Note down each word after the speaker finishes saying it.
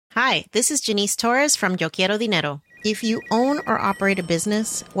Hi, this is Janice Torres from Yo Quiero Dinero. If you own or operate a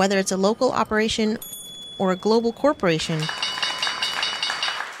business, whether it's a local operation or a global corporation,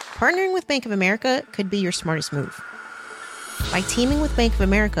 partnering with Bank of America could be your smartest move. By teaming with Bank of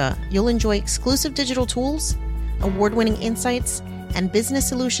America, you'll enjoy exclusive digital tools, award-winning insights, and business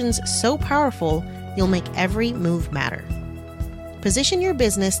solutions so powerful, you'll make every move matter. Position your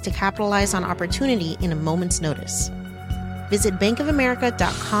business to capitalize on opportunity in a moment's notice. Visit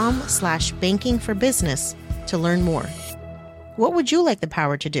bankofamerica.com/bankingforbusiness to learn more. What would you like the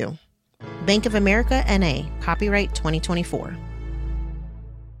power to do? Bank of America N.A., copyright 2024.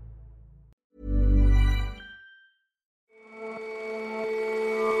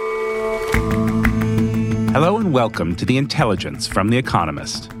 Hello and welcome to The Intelligence from The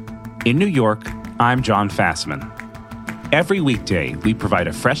Economist. In New York, I'm John Fassman. Every weekday, we provide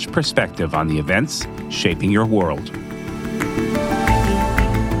a fresh perspective on the events shaping your world.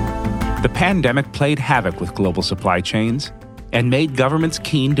 The pandemic played havoc with global supply chains and made governments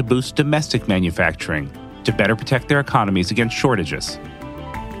keen to boost domestic manufacturing to better protect their economies against shortages.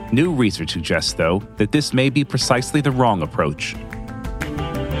 New research suggests, though, that this may be precisely the wrong approach.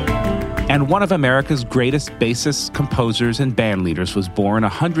 And one of America's greatest bassists, composers, and band leaders was born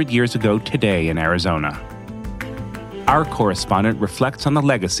 100 years ago today in Arizona. Our correspondent reflects on the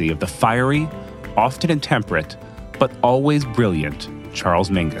legacy of the fiery, often intemperate, but always brilliant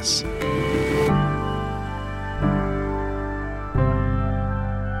Charles Mingus.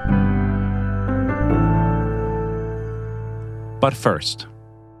 But first,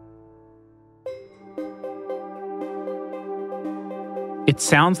 it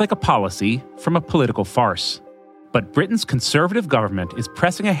sounds like a policy from a political farce, but Britain's Conservative government is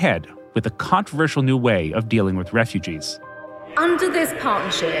pressing ahead with a controversial new way of dealing with refugees. Under this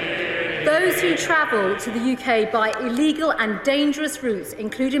partnership, those who travel to the UK by illegal and dangerous routes,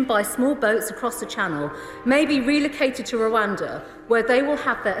 including by small boats across the Channel, may be relocated to Rwanda, where they will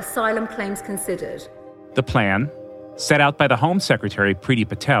have their asylum claims considered. The plan, set out by the Home Secretary Priti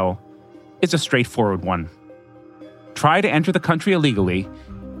Patel, is a straightforward one. Try to enter the country illegally,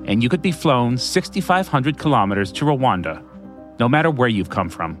 and you could be flown 6,500 kilometers to Rwanda, no matter where you've come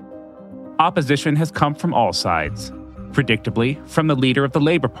from. Opposition has come from all sides. Predictably, from the leader of the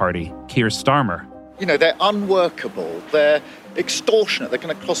Labour Party, Keir Starmer. You know, they're unworkable, they're extortionate, they're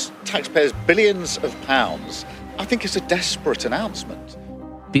going to cost taxpayers billions of pounds. I think it's a desperate announcement.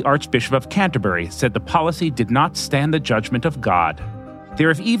 The Archbishop of Canterbury said the policy did not stand the judgment of God. There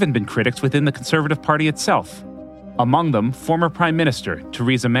have even been critics within the Conservative Party itself. Among them, former Prime Minister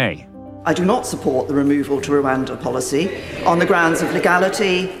Theresa May. I do not support the removal to Rwanda policy on the grounds of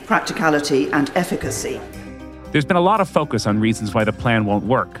legality, practicality, and efficacy. There's been a lot of focus on reasons why the plan won't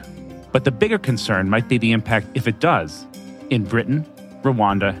work. But the bigger concern might be the impact if it does, in Britain,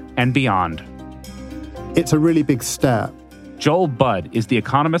 Rwanda, and beyond. It's a really big step. Joel Budd is The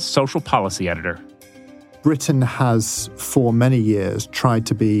Economist's social policy editor. Britain has, for many years, tried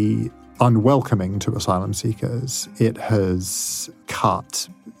to be unwelcoming to asylum seekers. It has cut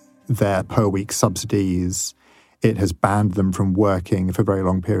their per-week subsidies. It has banned them from working for very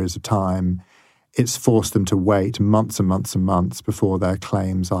long periods of time. It's forced them to wait months and months and months before their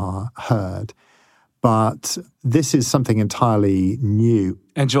claims are heard. But this is something entirely new.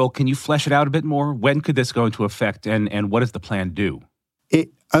 And Joel, can you flesh it out a bit more? When could this go into effect, and what does the plan do?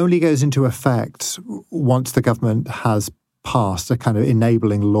 It only goes into effect once the government has passed a kind of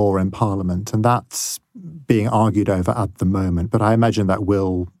enabling law in Parliament, and that's being argued over at the moment. But I imagine that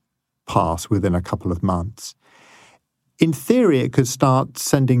will pass within a couple of months. In theory, it could start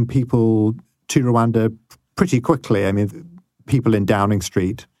sending people to Rwanda pretty quickly. I mean, people in Downing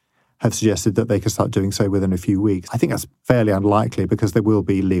Street have suggested that they could start doing so within a few weeks. I think that's fairly unlikely because there will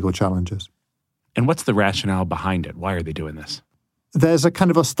be legal challenges. And what's the rationale behind it? Why are they doing this? There's a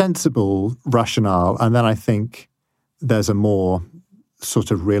kind of ostensible rationale, and then I think there's a more sort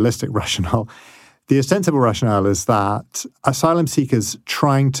of realistic rationale. The ostensible rationale is that asylum seekers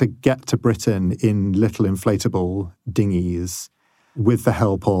trying to get to Britain in little inflatable dinghies with the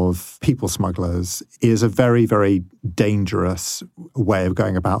help of people smugglers is a very, very dangerous way of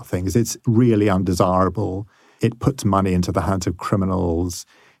going about things. It's really undesirable. It puts money into the hands of criminals.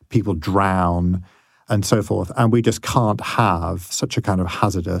 People drown and so forth. And we just can't have such a kind of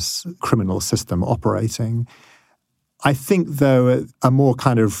hazardous criminal system operating. I think, though, a more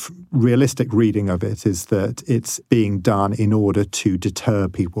kind of realistic reading of it is that it's being done in order to deter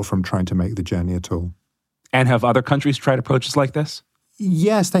people from trying to make the journey at all. And have other countries tried approaches like this?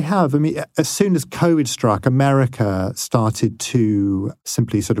 Yes, they have. I mean, as soon as COVID struck, America started to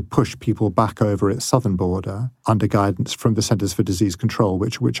simply sort of push people back over its southern border under guidance from the Centers for Disease Control,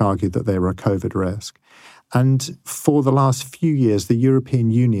 which argued that they were a COVID risk. And for the last few years, the European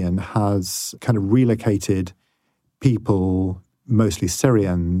Union has kind of relocated people, mostly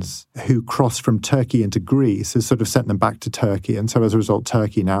Syrians, who crossed from Turkey into Greece, has sort of sent them back to Turkey. And so as a result,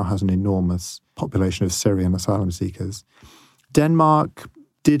 Turkey now has an enormous population of Syrian asylum seekers. Denmark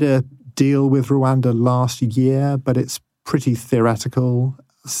did a deal with Rwanda last year, but it's pretty theoretical.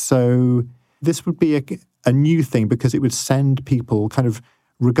 So this would be a new thing because it would send people kind of,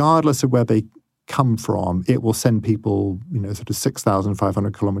 regardless of where they come from, it will send people, sort of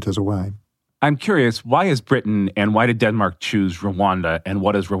 6,500 kilometers away. I'm curious, why is Britain and why did Denmark choose Rwanda, and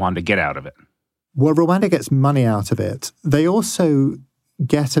what does Rwanda get out of it? Well, Rwanda gets money out of it. They also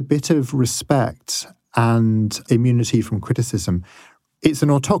get a bit of respect and immunity from criticism. It's an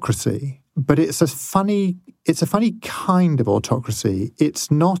autocracy, but it's a funny kind of autocracy.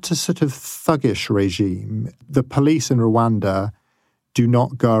 It's not a sort of thuggish regime. The police in Rwanda do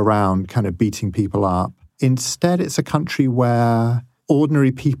not go around kind of beating people up. Instead, it's a country where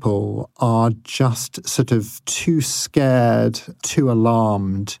ordinary people are just sort of too scared, too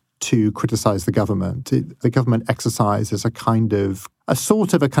alarmed to criticize the government. The government exercises a kind of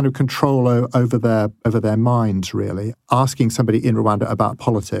control over their minds, really. Asking somebody in Rwanda about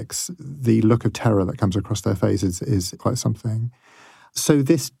politics, the look of terror that comes across their faces is quite something. So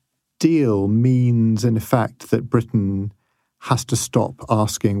this deal means, in effect, that Britain has to stop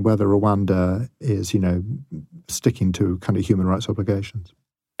asking whether Rwanda is, sticking to kind of human rights obligations.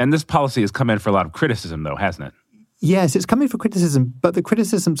 And this policy has come in for a lot of criticism, though, hasn't it? Yes, it's coming for criticism, but the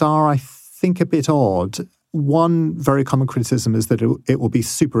criticisms are, I think, a bit odd. One very common criticism is that it will be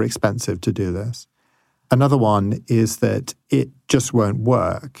super expensive to do this. Another one is that it just won't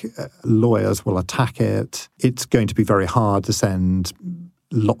work. Lawyers will attack it. It's going to be very hard to send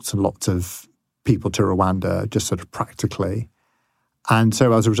lots and lots of people to Rwanda, just sort of practically. And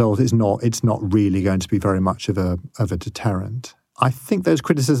so as a result, it's not really going to be very much of a deterrent. I think those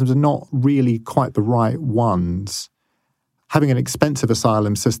criticisms are not really quite the right ones. Having an expensive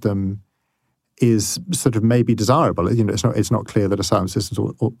asylum system is sort of maybe desirable. It's not clear that asylum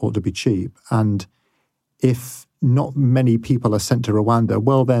systems ought to be cheap. And if not many people are sent to Rwanda,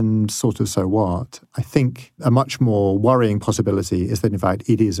 well then sort of so what? I think a much more worrying possibility is that in fact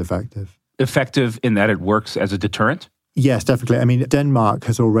it is effective. Effective in that it works as a deterrent? Yes, definitely. I mean, Denmark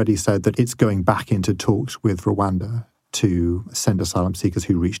has already said that it's going back into talks with Rwanda to send asylum seekers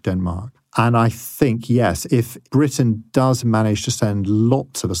who reach Denmark. And I think, yes, if Britain does manage to send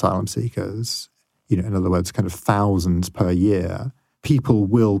lots of asylum seekers, in other words, kind of thousands per year, people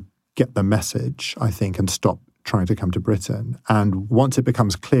will get the message, I think, and stop trying to come to Britain. And once it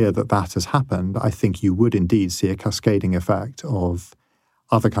becomes clear that that has happened, I think you would indeed see a cascading effect of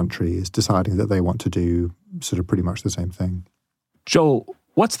other countries deciding that they want to do sort of pretty much the same thing. Joel,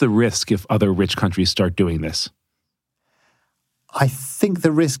 what's the risk if other rich countries start doing this? I think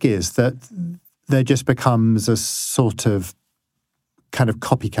the risk is that there just becomes a sort of kind of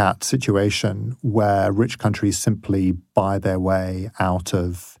copycat situation where rich countries simply buy their way out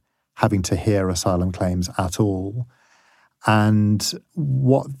of having to hear asylum claims at all. And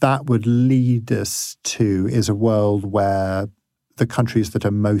what that would lead us to is a world where the countries that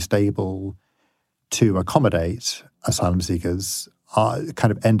are most able to accommodate asylum seekers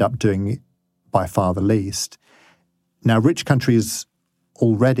kind of end up doing it by far the least. Now, rich countries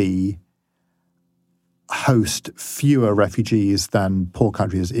already host fewer refugees than poor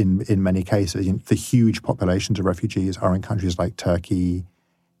countries in many cases. The huge populations of refugees are in countries like Turkey,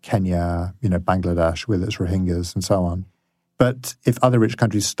 Kenya, Bangladesh with its Rohingyas and so on. But if other rich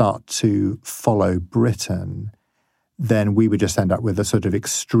countries start to follow Britain, then we would just end up with a sort of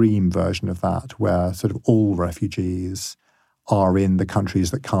extreme version of that, where sort of all refugees are in the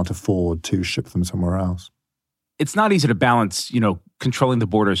countries that can't afford to ship them somewhere else. It's not easy to balance, controlling the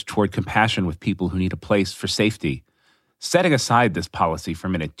borders toward compassion with people who need a place for safety. Setting aside this policy for a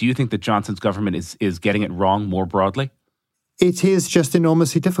minute, do you think that Johnson's government is getting it wrong more broadly? It is just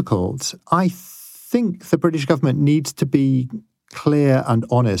enormously difficult. I think the British government needs to be clear and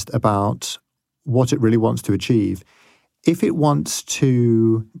honest about what it really wants to achieve. If it wants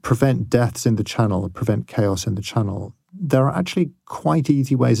to prevent deaths in the Channel, prevent chaos in the Channel, there are actually quite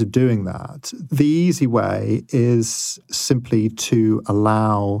easy ways of doing that. The easy way is simply to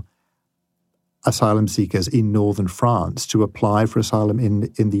allow asylum seekers in northern France to apply for asylum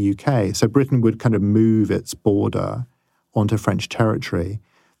in the UK. So Britain would kind of move its border onto French territory.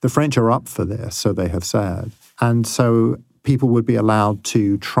 The French are up for this, so they have said. And so people would be allowed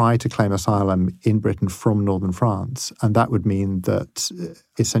to try to claim asylum in Britain from northern France. And that would mean that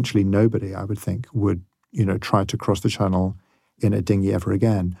essentially nobody, I would think, would, try to cross the Channel in a dinghy ever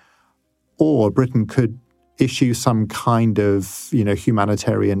again. Or Britain could issue some kind of,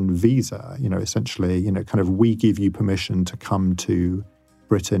 humanitarian visa, essentially, kind of we give you permission to come to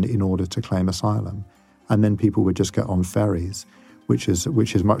Britain in order to claim asylum. And then people would just get on ferries, which is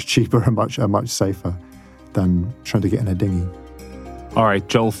much cheaper and much safer than trying to get in a dinghy. All right,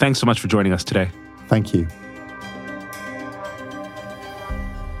 Joel, thanks so much for joining us today. Thank you.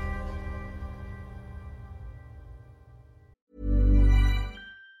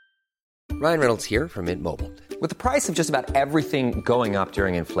 Ryan Reynolds here from Mint Mobile. With the price of just about everything going up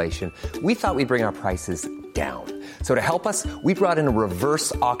during inflation, we thought we'd bring our prices down. So to help us, we brought in a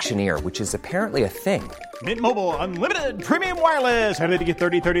reverse auctioneer, which is apparently a thing. Mint Mobile Unlimited Premium Wireless. How to get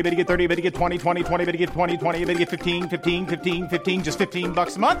 30, 30, bit to get 30, bit to get 20, 20, 20, bit to get 20, 20, bit to get 15, 15, 15, 15, just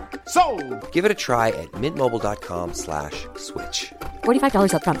 $15 a month? Sold! Give it a try at mintmobile.com/switch.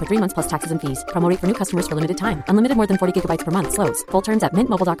 $45 up front for 3 months plus taxes and fees. Promo rate for new customers for limited time. Unlimited more than 40 gigabytes per month. Slows full terms at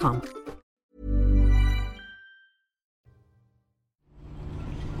mintmobile.com.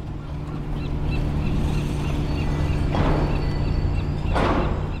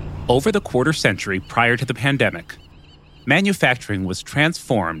 Over the quarter century prior to the pandemic, manufacturing was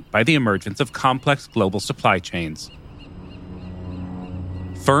transformed by the emergence of complex global supply chains.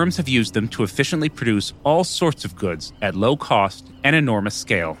 Firms have used them to efficiently produce all sorts of goods at low cost and enormous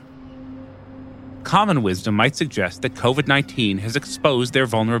scale. Common wisdom might suggest that COVID-19 has exposed their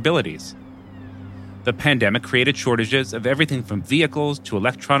vulnerabilities. The pandemic created shortages of everything from vehicles to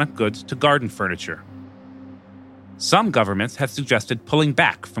electronic goods to garden furniture. Some governments have suggested pulling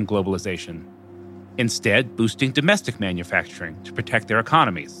back from globalization, instead boosting domestic manufacturing to protect their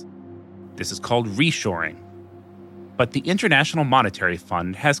economies. This is called reshoring. But the International Monetary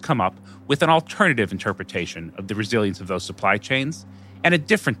Fund has come up with an alternative interpretation of the resilience of those supply chains and a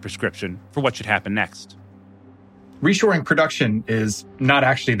different prescription for what should happen next. Reshoring production is not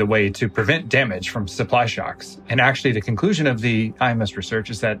actually the way to prevent damage from supply shocks. And actually, the conclusion of the IMF's research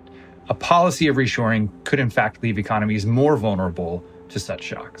is that a policy of reshoring could in fact leave economies more vulnerable to such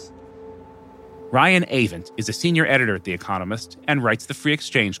shocks. Ryan Avent is a senior editor at The Economist and writes the Free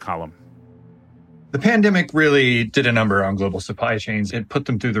Exchange column. The pandemic really did a number on global supply chains. It put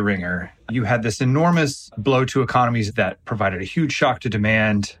them through the ringer. You had this enormous blow to economies that provided a huge shock to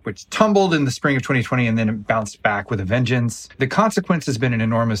demand, which tumbled in the spring of 2020 and then it bounced back with a vengeance. The consequence has been an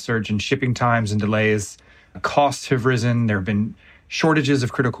enormous surge in shipping times and delays. Costs have risen. There have been shortages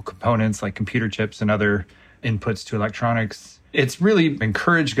of critical components like computer chips and other inputs to electronics. It's really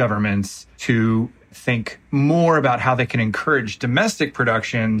encouraged governments to think more about how they can encourage domestic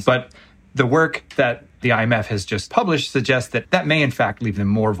production, but the work that the IMF has just published suggests that that may in fact leave them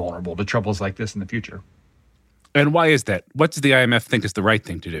more vulnerable to troubles like this in the future. And why is that? What does the IMF think is the right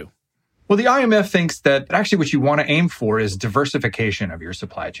thing to do? Well, the IMF thinks that actually what you want to aim for is diversification of your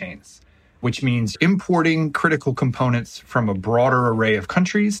supply chains, which means importing critical components from a broader array of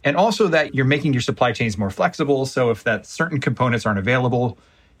countries, and also that you're making your supply chains more flexible. So if that certain components aren't available,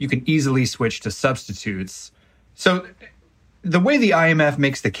 you can easily switch to substitutes. So the way the IMF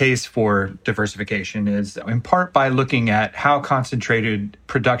makes the case for diversification is in part by looking at how concentrated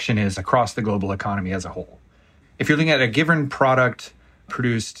production is across the global economy as a whole. If you're looking at a given product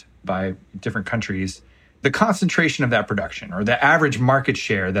produced by different countries, the concentration of that production, or the average market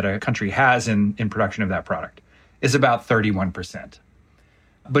share that a country has in production of that product, is about 31%.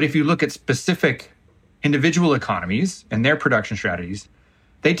 But if you look at specific individual economies and their production strategies,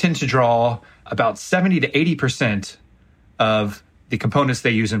 they tend to draw about 70 to 80% of the components they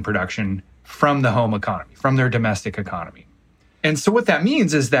use in production from the home economy, from their domestic economy. And so what that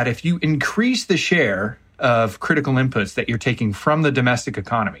means is that if you increase the share of critical inputs that you're taking from the domestic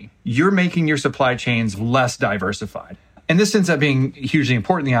economy, you're making your supply chains less diversified. And this ends up being hugely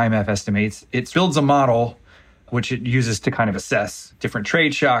important, the IMF estimates. It builds a model which it uses to kind of assess different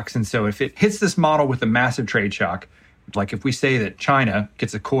trade shocks. And so if it hits this model with a massive trade shock, like if we say that China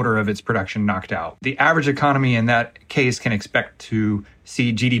gets a quarter of its production knocked out, the average economy in that case can expect to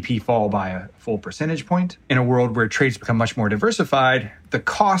see GDP fall by a full percentage point. In a world where trades become much more diversified, the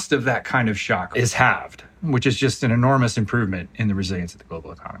cost of that kind of shock is halved, which is just an enormous improvement in the resilience of the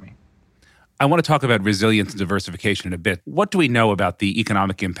global economy. I want to talk about resilience and diversification in a bit. What do we know about the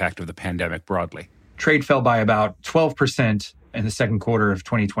economic impact of the pandemic broadly? Trade fell by about 12% in the second quarter of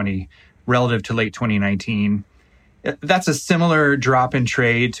 2020 relative to late 2019. That's a similar drop in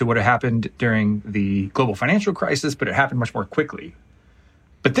trade to what had happened during the global financial crisis, but it happened much more quickly.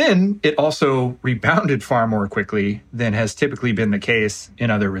 But But then it also rebounded far more quickly than has typically been the case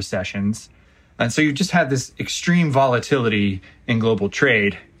in other recessions. And so you just had this extreme volatility in global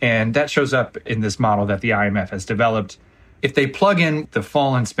trade. And that shows up in this model that the IMF has developed. If they plug in the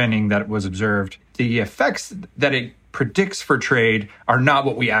fall in spending that was observed, the effects that it predicts for trade are not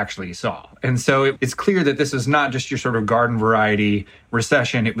what we actually saw. And so it's clear that this is not just your sort of garden variety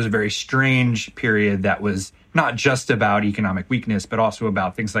recession. It was a very strange period that was not just about economic weakness, but also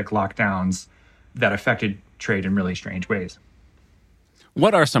about things like lockdowns that affected trade in really strange ways.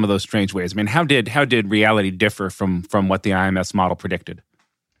 What are some of those strange ways? I mean, how did reality differ from what the IMF's model predicted?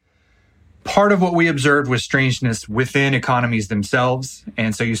 Part of what we observed was strangeness within economies themselves.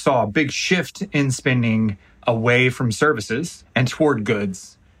 And so you saw a big shift in spending away from services and toward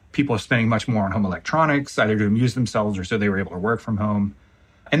goods. People are spending much more on home electronics, either to amuse themselves or so they were able to work from home.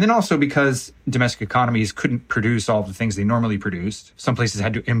 And then also because domestic economies couldn't produce all the things they normally produced, some places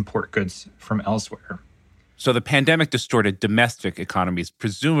had to import goods from elsewhere. So the pandemic distorted domestic economies.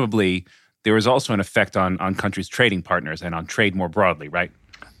 Presumably, there was also an effect on countries' trading partners and on trade more broadly, right?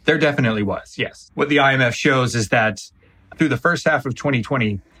 There definitely was, yes. What the IMF shows is that through the first half of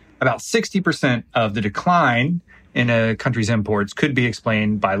 2020, about 60% of the decline in a country's imports could be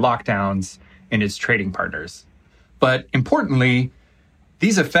explained by lockdowns in its trading partners. But importantly,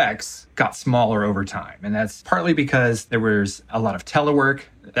 these effects got smaller over time. And that's partly because there was a lot of telework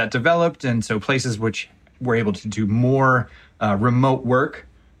that developed. And so places which were able to do more remote work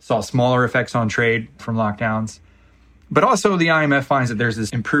saw smaller effects on trade from lockdowns. But also the IMF finds that there's this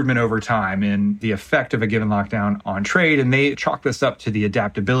improvement over time in the effect of a given lockdown on trade. And they chalk this up to the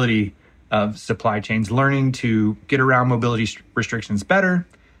adaptability of supply chains, learning to get around mobility restrictions better,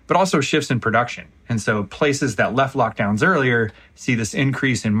 but also shifts in production. And so places that left lockdowns earlier see this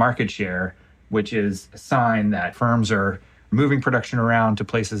increase in market share, which is a sign that firms are moving production around to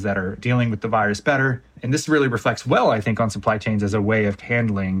places that are dealing with the virus better. And this really reflects well, I think, on supply chains as a way of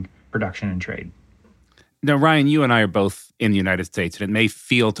handling production and trade. Now, Ryan, you and I are both in the United States, and it may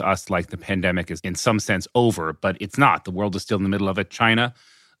feel to us like the pandemic is in some sense over, but it's not. The world is still in the middle of it. China,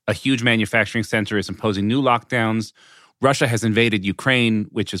 a huge manufacturing center, is imposing new lockdowns. Russia has invaded Ukraine,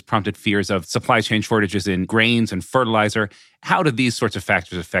 which has prompted fears of supply chain shortages in grains and fertilizer. How do these sorts of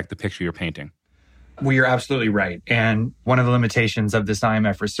factors affect the picture you're painting? Well, you're absolutely right. And one of the limitations of this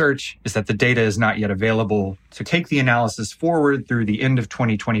IMF research is that the data is not yet available to take the analysis forward through the end of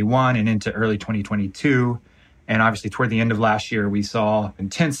 2021 and into early 2022. And obviously, toward the end of last year, we saw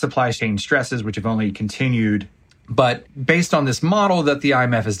intense supply chain stresses, which have only continued. But based on this model that the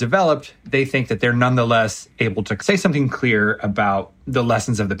IMF has developed, they think that they're nonetheless able to say something clear about the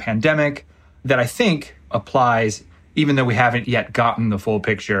lessons of the pandemic that I think applies, even though we haven't yet gotten the full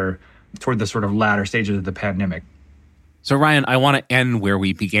picture toward the sort of latter stages of the pandemic. So, Ryan, I want to end where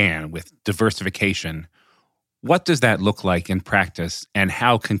we began with diversification. What does that look like in practice, and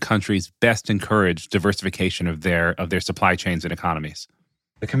how can countries best encourage diversification of their supply chains and economies?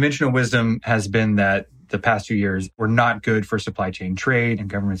 The conventional wisdom has been that the past 2 years were not good for supply chain trade, and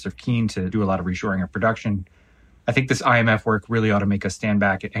governments are keen to do a lot of reshoring of production. I think this IMF work really ought to make us stand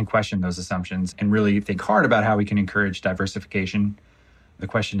back and question those assumptions and really think hard about how we can encourage diversification. The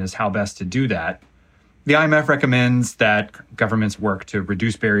question is how best to do that. The IMF recommends that governments work to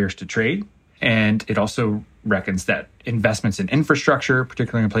reduce barriers to trade, and it also reckons that investments in infrastructure,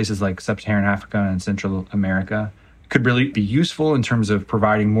 particularly in places like Sub-Saharan Africa and Central America, could really be useful in terms of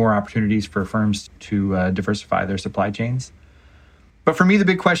providing more opportunities for firms to diversify their supply chains. But for me, the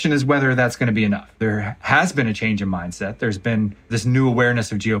big question is whether that's going to be enough. There has been a change in mindset. There's been this new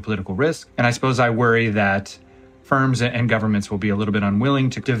awareness of geopolitical risk. And I suppose I worry that firms and governments will be a little bit unwilling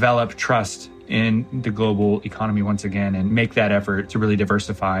to develop trust in the global economy once again and make that effort to really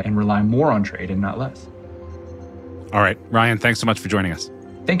diversify and rely more on trade and not less. All right. Ryan, thanks so much for joining us.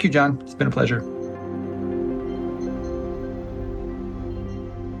 Thank you, John. It's been a pleasure.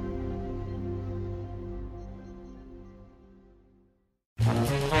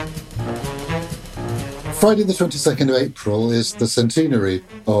 Friday the 22nd of April is the centenary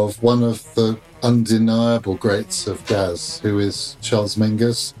of one of the undeniable greats of jazz, who is Charles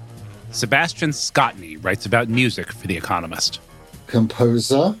Mingus. Sebastian Scotney writes about music for The Economist.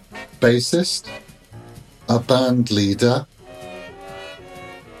 Composer, bassist, a band leader,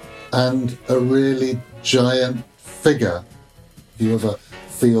 and a really giant figure. If you ever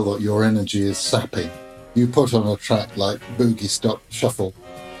feel that your energy is sapping, you put on a track like Boogie Stop Shuffle.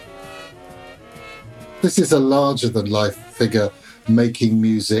 This is a larger-than-life figure making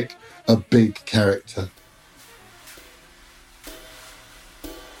music a big character.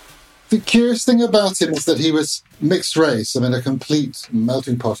 The curious thing about him is that he was mixed race, a complete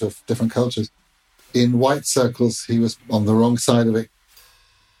melting pot of different cultures. In white circles, he was on the wrong side of it.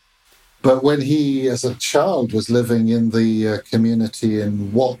 But when he, as a child, was living in the community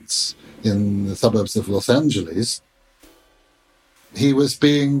in Watts, in the suburbs of Los Angeles, he was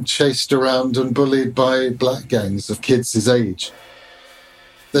being chased around and bullied by black gangs of kids his age.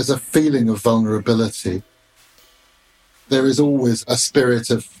 There's a feeling of vulnerability. There is always a spirit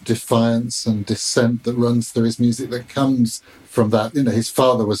of defiance and dissent that runs through his music that comes from that. His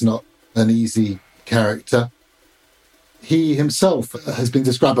father was not an easy character. He himself has been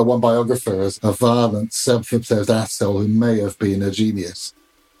described by one biographer as a violent, self-obsessed asshole who may have been a genius.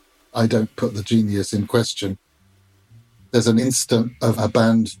 I don't put the genius in question. There's an instant of a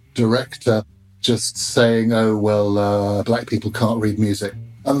band director just saying, black people can't read music.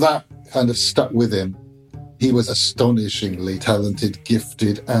 And that kind of stuck with him. He was astonishingly talented,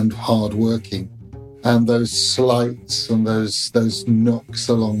 gifted, and hardworking. And those slights and those knocks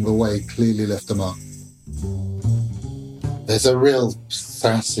along the way clearly left a mark. There's a real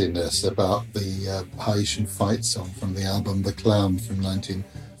sassiness about the Haitian fight song from the album The Clown from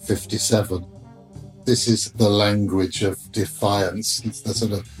 1957. This is the language of defiance. It's the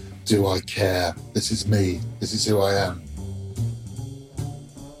sort of, do I care? This is me. This is who I am.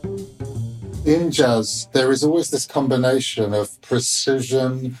 In jazz, there is always this combination of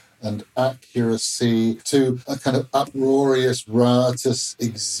precision and accuracy to a kind of uproarious, riotous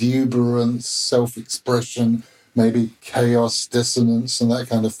exuberance, self-expression, maybe chaos, dissonance, and that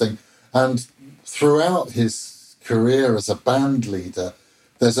kind of thing. And throughout his career as a band leader,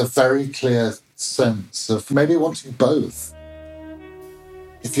 there's a very clear sense of maybe wanting both.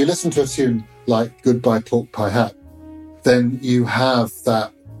 If you listen to a tune like Goodbye Pork Pie Hat, then you have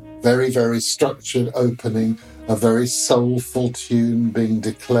that very, very structured opening, a very soulful tune being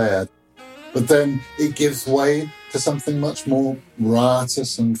declared. But then it gives way to something much more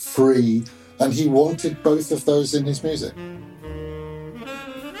riotous and free, and he wanted both of those in his music.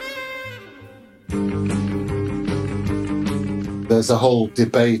 There's a whole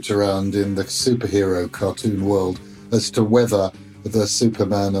debate around in the superhero cartoon world as to whether the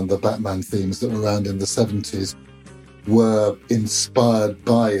Superman and the Batman themes that were around in the 70s were inspired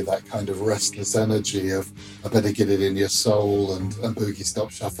by that kind of restless energy of I better get it in your soul and boogie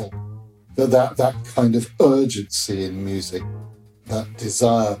stop shuffle. That kind of urgency in music, that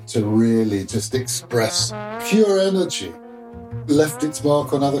desire to really just express pure energy, left its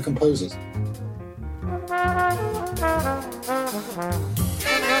mark on other composers.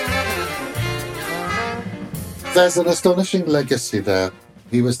 There's an astonishing legacy there.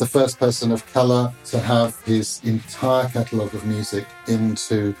 He was the first person of colour to have his entire catalogue of music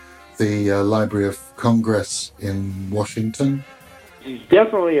into the Library of Congress in Washington. He's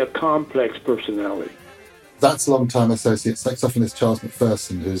definitely a complex personality. That's longtime associate saxophonist Charles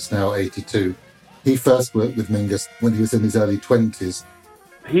McPherson, who's now 82. He first worked with Mingus when he was in his early 20s.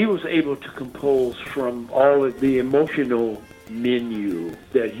 He was able to compose from all of the emotional menu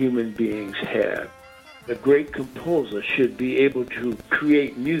that human beings have. A great composer should be able to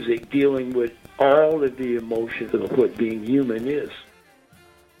create music dealing with all of the emotions of what being human is.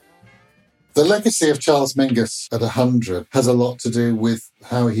 The legacy of Charles Mingus at 100 has a lot to do with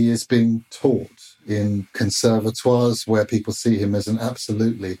how he is being taught in conservatoires, where people see him as an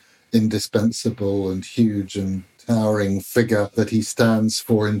absolutely indispensable and huge and towering figure, that he stands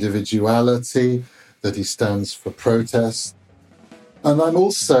for individuality, that he stands for protest. And I'm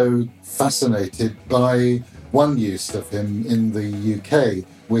also fascinated by one use of him in the UK,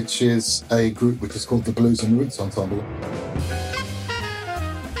 which is a group which is called the Blues and Roots Ensemble.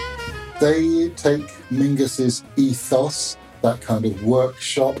 They take Mingus's ethos, that kind of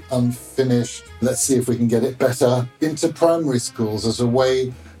workshop, unfinished, let's see if we can get it better, into primary schools as a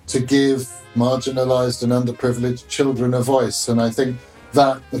way to give marginalised and underprivileged children a voice. And I think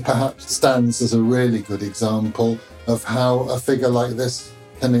that perhaps stands as a really good example of how a figure like this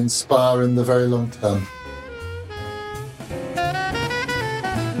can inspire in the very long term.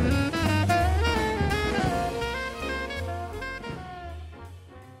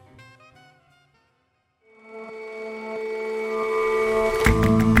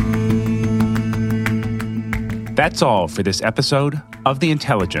 That's all for this episode of The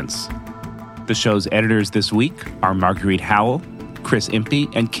Intelligence. The show's editors this week are Marguerite Howell, Chris Impey,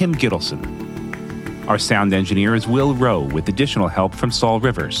 and Kim Gittleson. Our sound engineer is Will Rowe, with additional help from Saul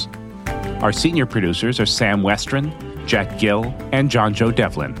Rivers. Our senior producers are Sam Westron, Jack Gill, and John Joe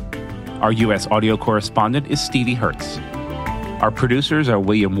Devlin. Our U.S. audio correspondent is Stevie Hertz. Our producers are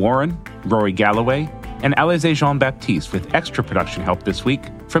William Warren, Rory Galloway, and Alize Jean-Baptiste, with extra production help this week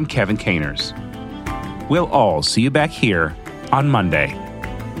from Kevin Caners. We'll all see you back here on Monday.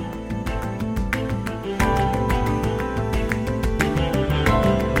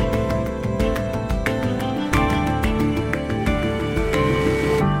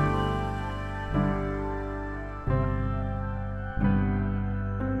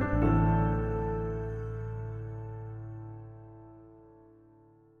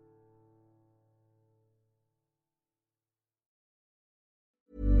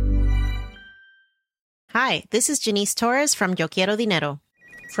 Hi, this is Janice Torres from Yo Quiero Dinero.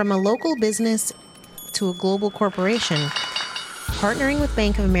 From a local business to a global corporation, partnering with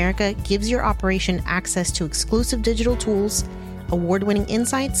Bank of America gives your operation access to exclusive digital tools, award-winning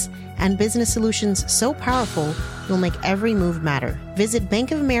insights, and business solutions so powerful you'll make every move matter. Visit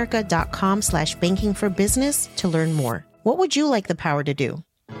bankofamerica.com/banking for business to learn more. What would you like the power to do?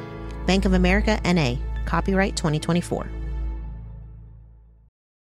 Bank of America, N.A., copyright 2024.